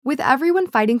With everyone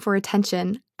fighting for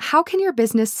attention, how can your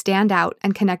business stand out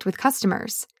and connect with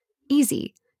customers?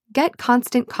 Easy. Get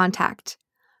Constant Contact.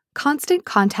 Constant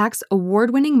Contact's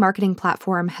award-winning marketing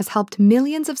platform has helped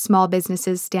millions of small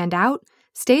businesses stand out,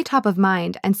 stay top of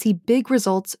mind, and see big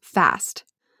results fast.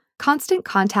 Constant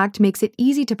Contact makes it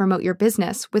easy to promote your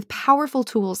business with powerful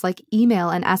tools like email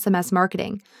and SMS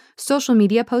marketing, social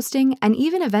media posting, and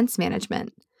even events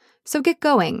management. So get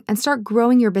going and start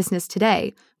growing your business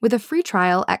today with a free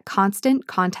trial at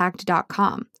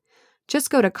ConstantContact.com. Just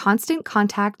go to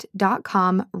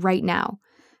ConstantContact.com right now.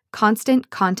 Constant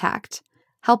Contact.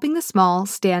 Helping the small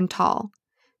stand tall.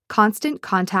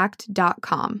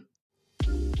 ConstantContact.com.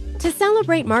 To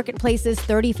celebrate Marketplace's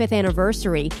 35th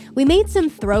anniversary, we made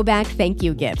some throwback thank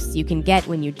you gifts you can get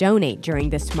when you donate during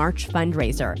this March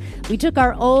fundraiser. We took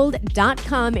our old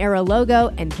 .com era logo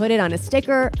and put it on a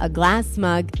sticker, a glass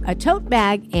mug, a tote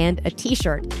bag, and a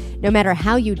t-shirt. No matter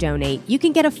how you donate, you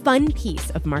can get a fun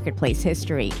piece of Marketplace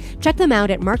history. Check them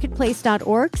out at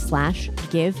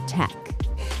marketplace.org/givetech.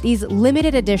 These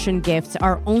limited edition gifts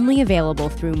are only available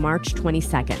through March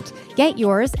 22nd. Get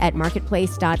yours at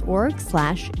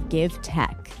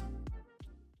marketplace.org/givetech.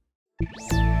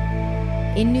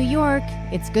 In New York,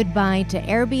 it's goodbye to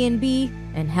Airbnb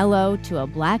and hello to a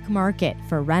black market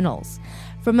for rentals.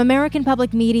 From American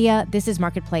Public Media, this is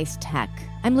Marketplace Tech.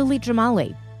 I'm Lily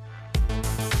Jamali.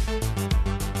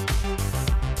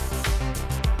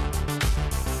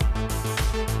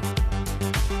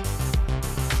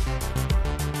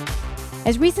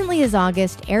 As recently as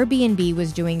August, Airbnb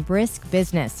was doing brisk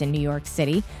business in New York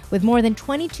City with more than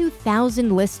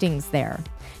 22,000 listings there.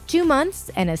 2 months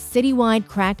and a citywide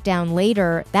crackdown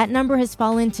later, that number has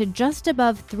fallen to just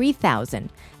above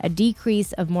 3,000, a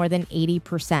decrease of more than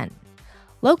 80%.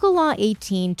 Local Law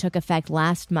 18 took effect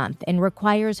last month and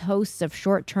requires hosts of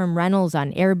short-term rentals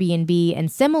on Airbnb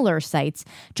and similar sites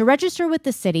to register with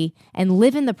the city and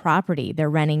live in the property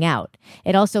they're renting out.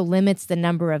 It also limits the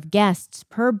number of guests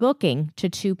per booking to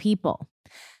 2 people.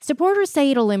 Supporters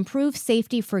say it'll improve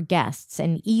safety for guests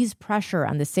and ease pressure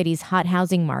on the city's hot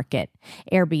housing market.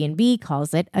 Airbnb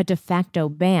calls it a de facto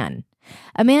ban.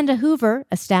 Amanda Hoover,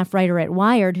 a staff writer at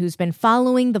Wired who's been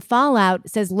following the fallout,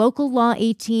 says Local Law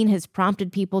 18 has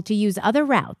prompted people to use other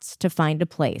routes to find a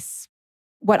place.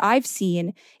 What I've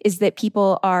seen is that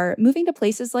people are moving to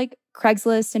places like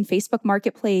Craigslist and Facebook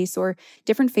Marketplace or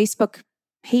different Facebook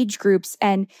page groups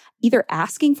and either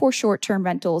asking for short-term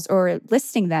rentals or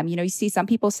listing them. You see some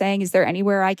people saying, is there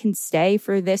anywhere I can stay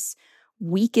for this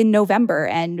week in November?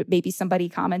 And maybe somebody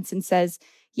comments and says,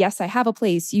 yes, I have a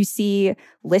place. You see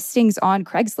listings on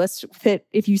Craigslist that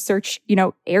if you search,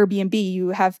 Airbnb,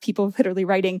 you have people literally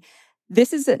writing,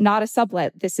 this is not a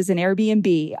sublet, this is an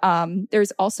Airbnb.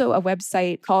 There's also a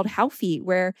website called Howfeet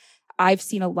where I've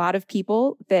seen a lot of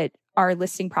people that are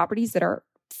listing properties that are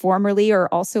formerly or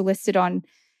also listed on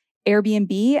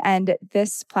Airbnb, and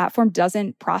this platform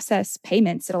doesn't process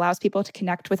payments. It allows people to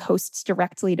connect with hosts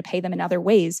directly to pay them in other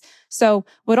ways. So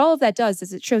what all of that does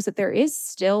is it shows that there is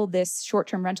still this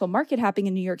short-term rental market happening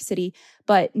in New York City,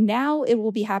 but now it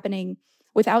will be happening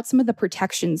without some of the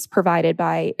protections provided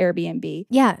by Airbnb.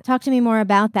 Yeah, talk to me more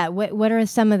about that. What are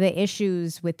some of the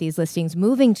issues with these listings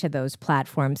moving to those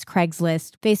platforms,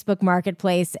 Craigslist, Facebook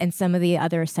Marketplace, and some of the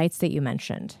other sites that you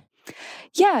mentioned?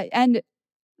 Yeah, and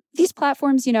these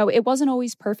platforms, it wasn't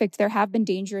always perfect. There have been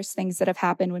dangerous things that have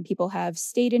happened when people have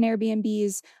stayed in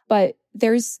Airbnbs, but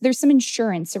there's some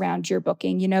insurance around your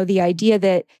booking. The idea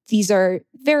that these are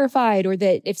verified or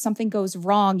that if something goes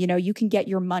wrong, you can get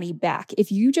your money back. If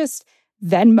you just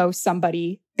Venmo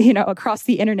somebody, across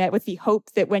the internet with the hope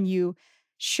that when you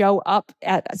show up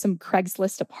at some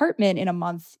Craigslist apartment in a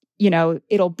month,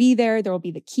 it'll be there will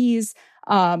be the keys.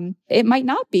 It might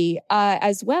not be.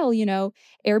 As well,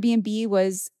 Airbnb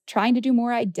was trying to do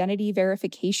more identity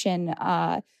verification,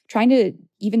 trying to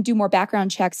even do more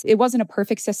background checks. It wasn't a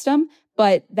perfect system,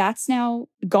 but that's now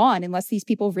gone unless these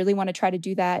people really want to try to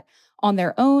do that on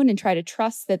their own and try to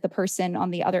trust that the person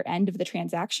on the other end of the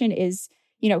transaction is,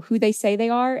 who they say they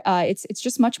are. It's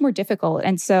just much more difficult.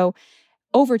 And so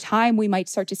over time, we might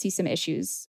start to see some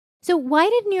issues. So why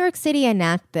did New York City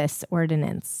enact this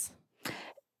ordinance?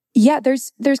 Yeah,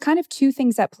 there's kind of 2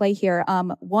 things at play here.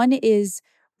 One is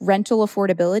rental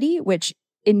affordability, which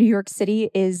in New York City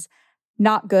is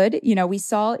not good. We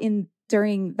saw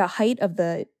during the height of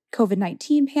the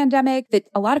COVID-19 pandemic that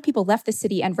a lot of people left the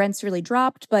city and rents really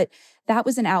dropped, but that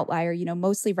was an outlier.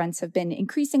 Mostly rents have been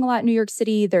increasing a lot in New York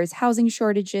City. There's housing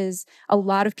shortages. A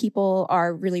lot of people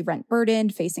are really rent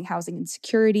burdened, facing housing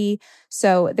insecurity.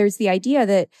 So there's the idea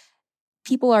that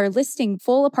people are listing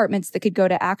full apartments that could go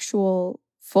to actual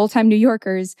full-time New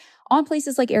Yorkers on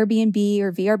places like Airbnb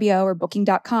or Vrbo or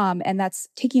booking.com. And that's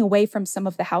taking away from some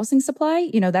of the housing supply.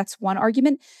 That's one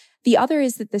argument. The other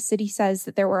is that the city says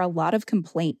that there were a lot of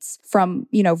complaints from,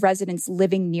 residents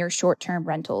living near short-term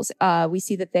rentals. We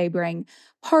see that they bring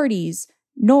parties,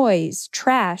 noise,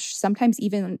 trash, sometimes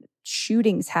even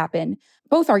shootings happen.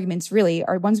 Both arguments really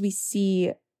are ones we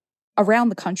see around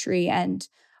the country and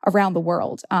around the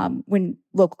world when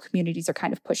local communities are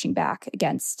kind of pushing back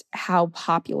against how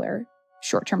popular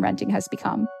short-term renting has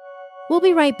become. We'll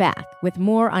be right back with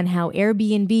more on how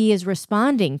Airbnb is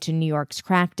responding to New York's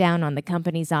crackdown on the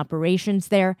company's operations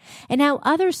there and how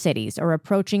other cities are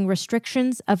approaching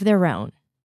restrictions of their own.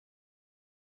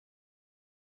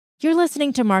 You're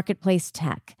listening to Marketplace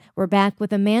Tech. We're back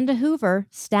with Amanda Hoover,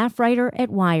 staff writer at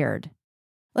Wired.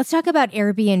 Let's talk about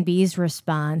Airbnb's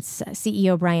response.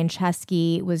 CEO Brian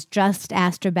Chesky was just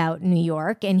asked about New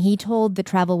York, and he told the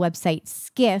travel website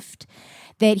Skift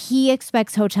that he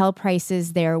expects hotel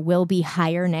prices there will be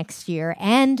higher next year,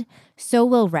 and so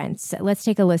will rents. Let's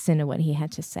take a listen to what he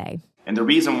had to say. And the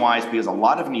reason why is because a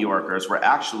lot of New Yorkers were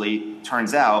actually,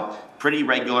 turns out, pretty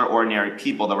regular, ordinary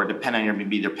people that were dependent on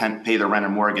Airbnb to pay their rent or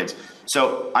mortgage.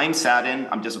 So I'm saddened.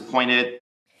 I'm disappointed.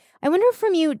 I wonder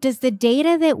from you, does the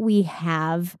data that we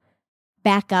have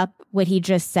back up what he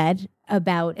just said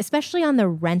about, especially on the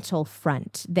rental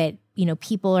front, that,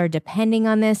 people are depending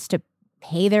on this to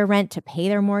pay their rent, to pay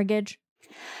their mortgage?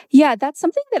 Yeah, that's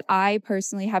something that I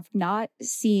personally have not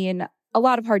seen a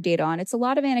lot of hard data on. It's a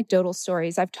lot of anecdotal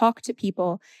stories. I've talked to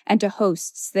people and to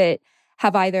hosts that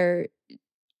have either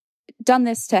done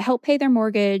this to help pay their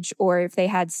mortgage, or if they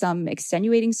had some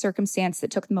extenuating circumstance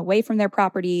that took them away from their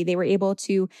property, they were able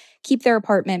to keep their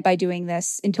apartment by doing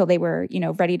this until they were,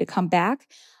 ready to come back.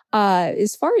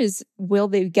 As far as will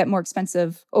they get more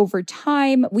expensive over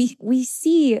time, we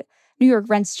see New York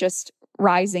rents just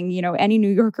rising. Any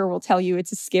New Yorker will tell you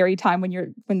it's a scary time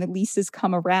when the leases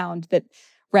come around, that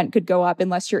rent could go up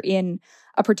unless you're in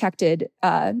a protected,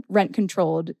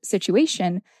 rent-controlled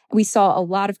situation. We saw a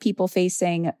lot of people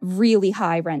facing really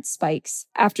high rent spikes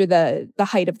after the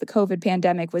height of the COVID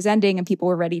pandemic was ending and people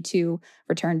were ready to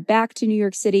return back to New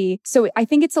York City. So I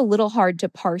think it's a little hard to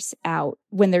parse out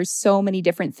when there's so many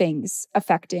different things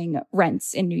affecting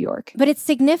rents in New York. But it's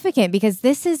significant because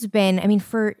this has been,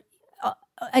 for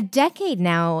a decade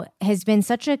now, has been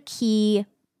such a key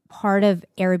part of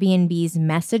Airbnb's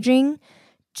messaging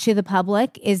to the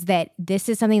public, is that this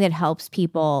is something that helps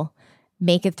people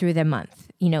make it through the month,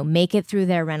 make it through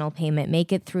their rental payment,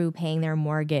 make it through paying their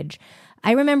mortgage.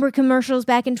 I remember commercials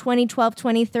back in 2012,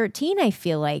 2013, I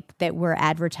feel like, that were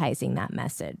advertising that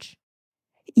message.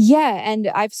 Yeah. And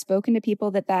I've spoken to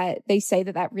people that they say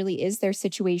that really is their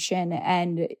situation.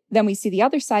 And then we see the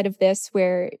other side of this,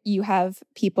 where you have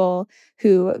people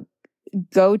who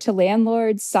go to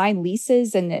landlords, sign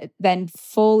leases, and then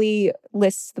fully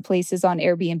list the places on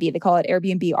Airbnb. They call it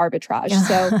Airbnb arbitrage.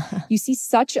 So you see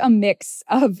such a mix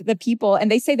of the people, and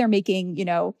they say they're making,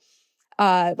 like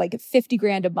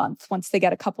 $50,000 a month once they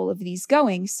get a couple of these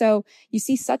going. So you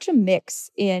see such a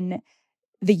mix in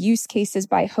the use cases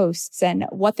by hosts and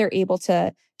what they're able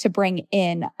to bring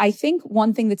in. I think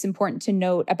one thing that's important to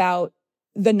note about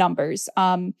the numbers,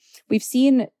 we've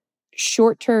seen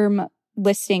short-term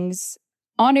listings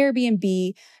on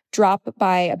Airbnb drop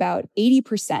by about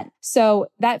 80%. So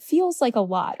that feels like a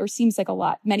lot, or seems like a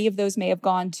lot. Many of those may have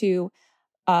gone to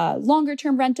longer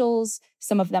term rentals.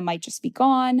 Some of them might just be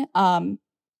gone.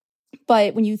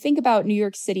 But when you think about New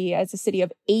York City as a city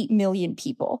of 8 million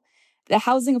people, the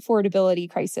housing affordability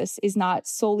crisis is not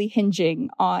solely hinging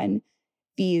on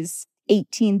these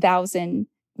 18,000,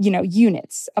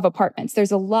 units of apartments.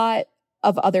 There's a lot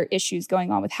of other issues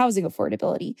going on with housing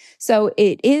affordability. So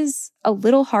it is a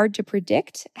little hard to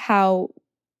predict how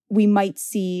we might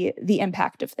see the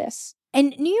impact of this.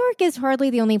 And New York is hardly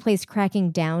the only place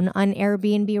cracking down on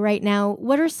Airbnb right now.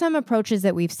 What are some approaches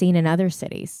that we've seen in other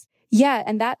cities? Yeah,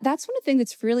 and that's one of the things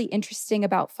that's really interesting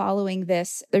about following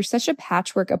this. There's such a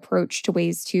patchwork approach to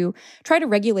ways to try to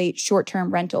regulate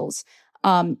short-term rentals.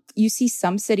 You see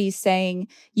some cities saying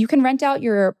you can rent out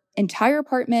your entire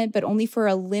apartment, but only for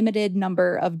a limited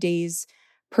number of days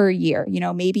per year,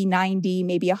 maybe 90,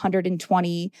 maybe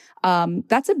 120.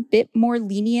 That's a bit more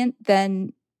lenient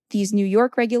than these New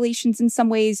York regulations in some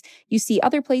ways. You see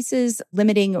other places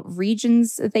limiting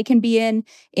regions that they can be in.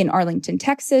 In Arlington,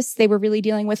 Texas, they were really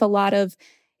dealing with a lot of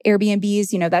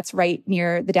Airbnbs. That's right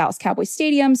near the Dallas Cowboys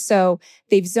Stadium. So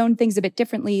they've zoned things a bit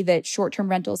differently, that short-term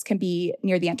rentals can be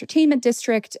near the entertainment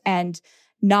district and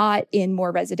not in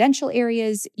more residential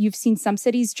areas. You've seen some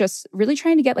cities just really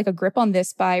trying to get like a grip on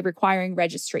this by requiring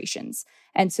registrations.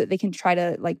 And so they can try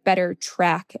to like better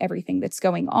track everything that's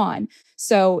going on.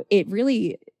 So it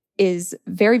really is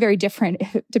very, very different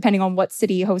depending on what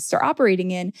city hosts are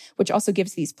operating in, which also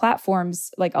gives these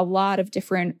platforms like a lot of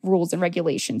different rules and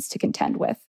regulations to contend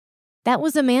with. That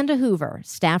was Amanda Hoover,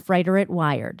 staff writer at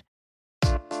Wired.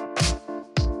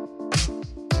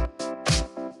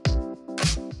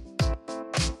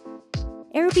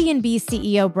 Airbnb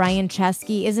CEO Brian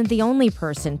Chesky isn't the only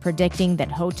person predicting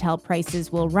that hotel prices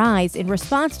will rise in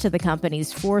response to the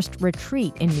company's forced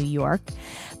retreat in New York.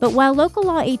 But while Local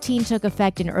Law 18 took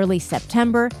effect in early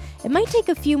September, it might take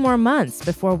a few more months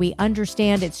before we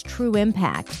understand its true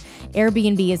impact.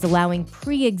 Airbnb is allowing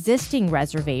pre-existing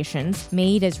reservations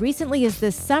made as recently as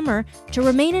this summer to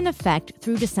remain in effect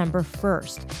through December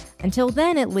 1st. Until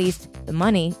then, at least, the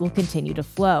money will continue to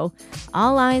flow.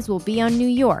 All eyes will be on New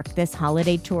York this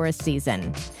holiday tourist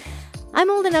season. I'm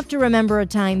old enough to remember a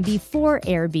time before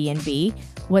Airbnb.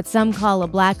 What some call a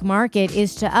black market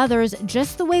is to others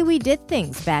just the way we did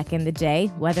things back in the day,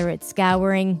 whether it's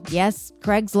scouring, yes,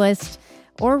 Craigslist,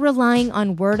 or relying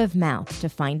on word of mouth to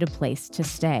find a place to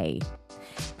stay.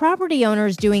 Property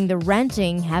owners doing the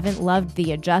renting haven't loved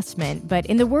the adjustment, but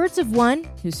in the words of one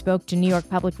who spoke to New York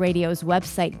Public Radio's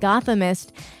website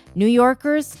Gothamist, New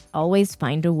Yorkers always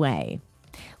find a way.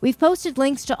 We've posted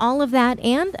links to all of that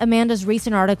and Amanda's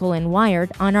recent article in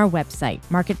Wired on our website,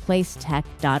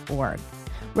 marketplacetech.org.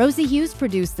 Rosie Hughes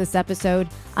produced this episode.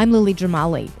 I'm Lily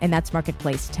Jamali, and that's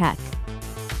Marketplace Tech.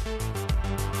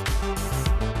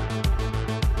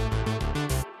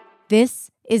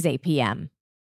 This is APM.